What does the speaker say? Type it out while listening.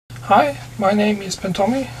Hi, my name is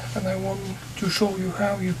Tommy, and I want to show you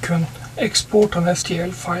how you can export an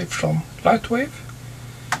STL file from Lightwave.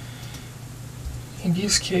 In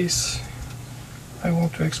this case, I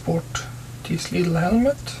want to export this little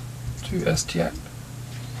helmet to STL.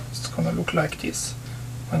 It's gonna look like this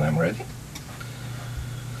when I'm ready.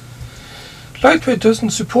 Lightwave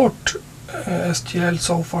doesn't support STL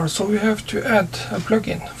so far, so we have to add a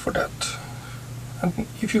plugin for that. And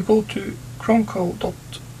if you go to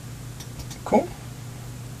chromecode.com,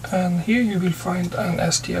 and here you will find an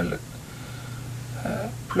STL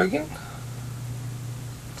plugin.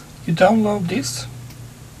 You download this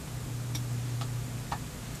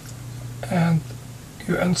and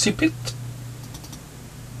you unzip it,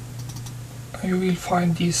 and you will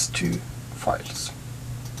find these two files.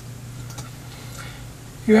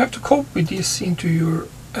 You have to copy this into your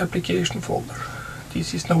application folder.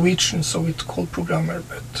 This is Norwegian, so it's called programmer,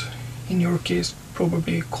 but in your case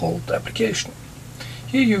probably called application.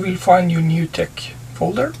 Here you will find your new tech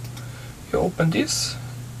folder. You open this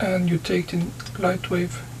and you take the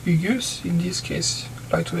Lightwave you use, in this case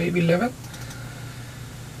Lightwave 11.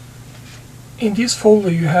 In this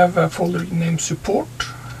folder you have a folder named support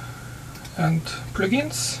and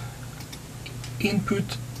plugins,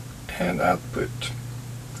 input and output.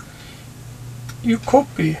 You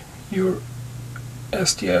copy your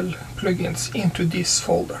STL plugins into this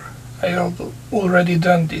folder. I have already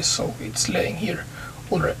done this, so it's laying here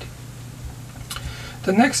already.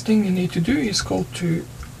 The next thing you need to do is go to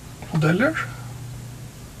Modeller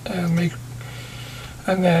and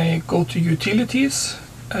go to Utilities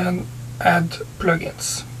and add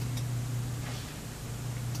plugins.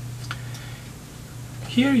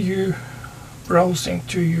 Here you browsing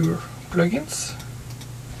to your plugins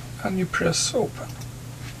and you press open.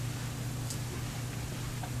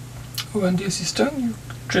 When this is done, you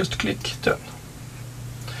just click done.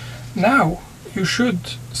 Now you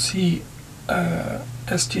should see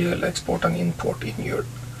STL export and import in your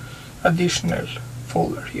additional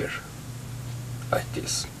folder here, like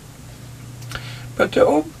this. But the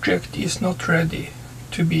object is not ready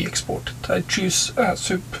to be exported. I choose a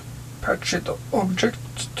sub-patched object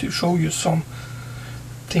to show you some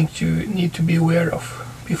things you need to be aware of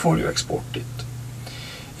before you export it.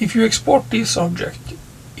 If you export this object,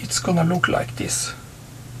 it's gonna look like this,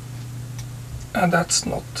 and that's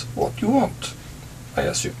not what you want, I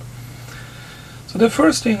assume. So the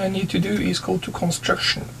first thing I need to do is go to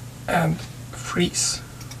construction and freeze.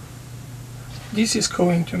 This is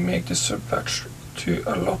going to make the subpatch to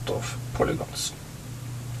a lot of polygons.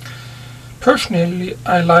 Personally,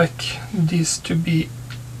 I like this to be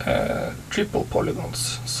triple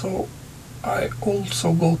polygons, so I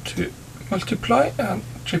also go to multiply and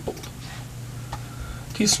triple.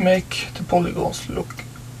 This make the polygons look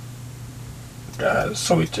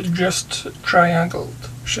so it's just triangled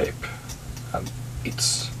shape, and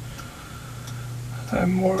it's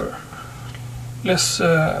more less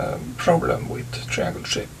problem with triangle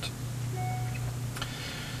shaped.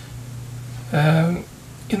 In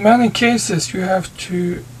many cases you have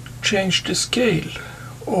to change the scale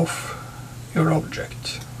of your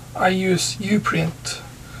object. I use uprint,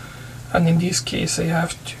 and in this case I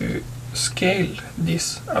have to scale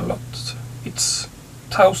this a lot. It's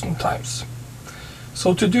 1000 times.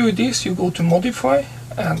 So to do this, you go to modify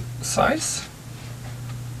and size,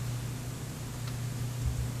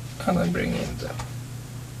 and I bring in the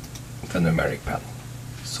numeric panel.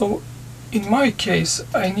 So in my case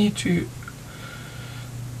I need to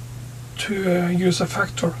use a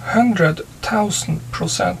factor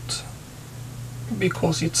 100,000%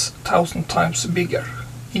 because it's 1000 times bigger.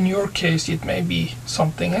 In your case it may be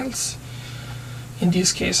something else. In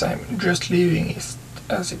this case I'm just leaving it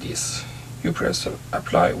as it is. You press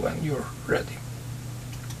apply when you're ready.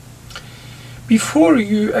 Before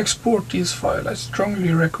you export this file, I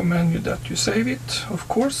strongly recommend you that you save it, of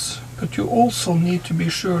course, but you also need to be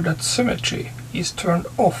sure that symmetry is turned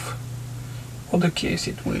off. In other case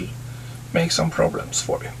it will make some problems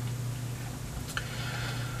for you.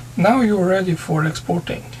 Now you're ready for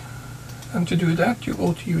exporting, and to do that you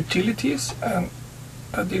go to Utilities and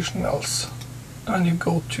Additionals, and you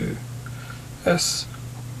go to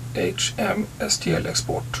STL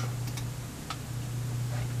export.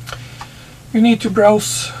 You need to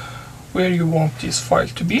browse where you want this file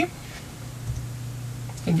to be.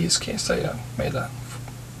 In this case I made a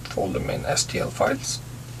folder in STL files.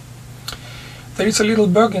 There is a little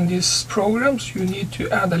bug in these programs. You need to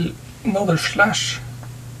add another slash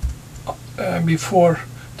before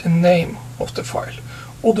the name of the file.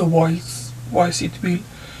 Otherwise it will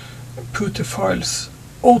put the files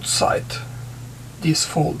outside this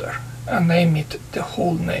folder and name it the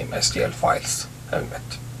whole name STL files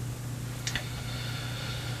helmet.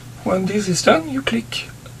 When this is done, you click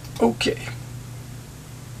OK.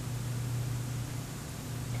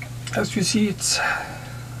 As you see, it's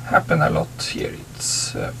happened a lot here.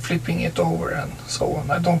 It's flipping it over and so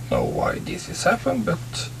on. I don't know why this has happened,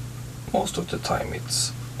 but most of the time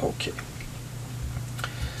it's okay.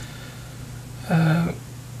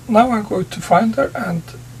 Now I'm going to Finder and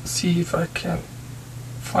see if I can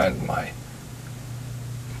find my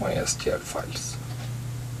STL files.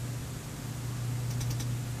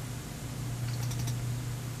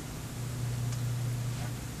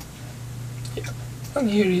 Yeah, and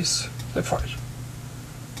here is the file.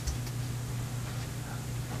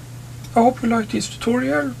 I hope you liked this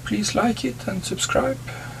tutorial. Please like it and subscribe,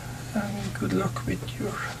 and good luck with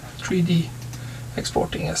your 3D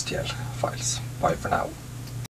exporting STL files. Bye for now.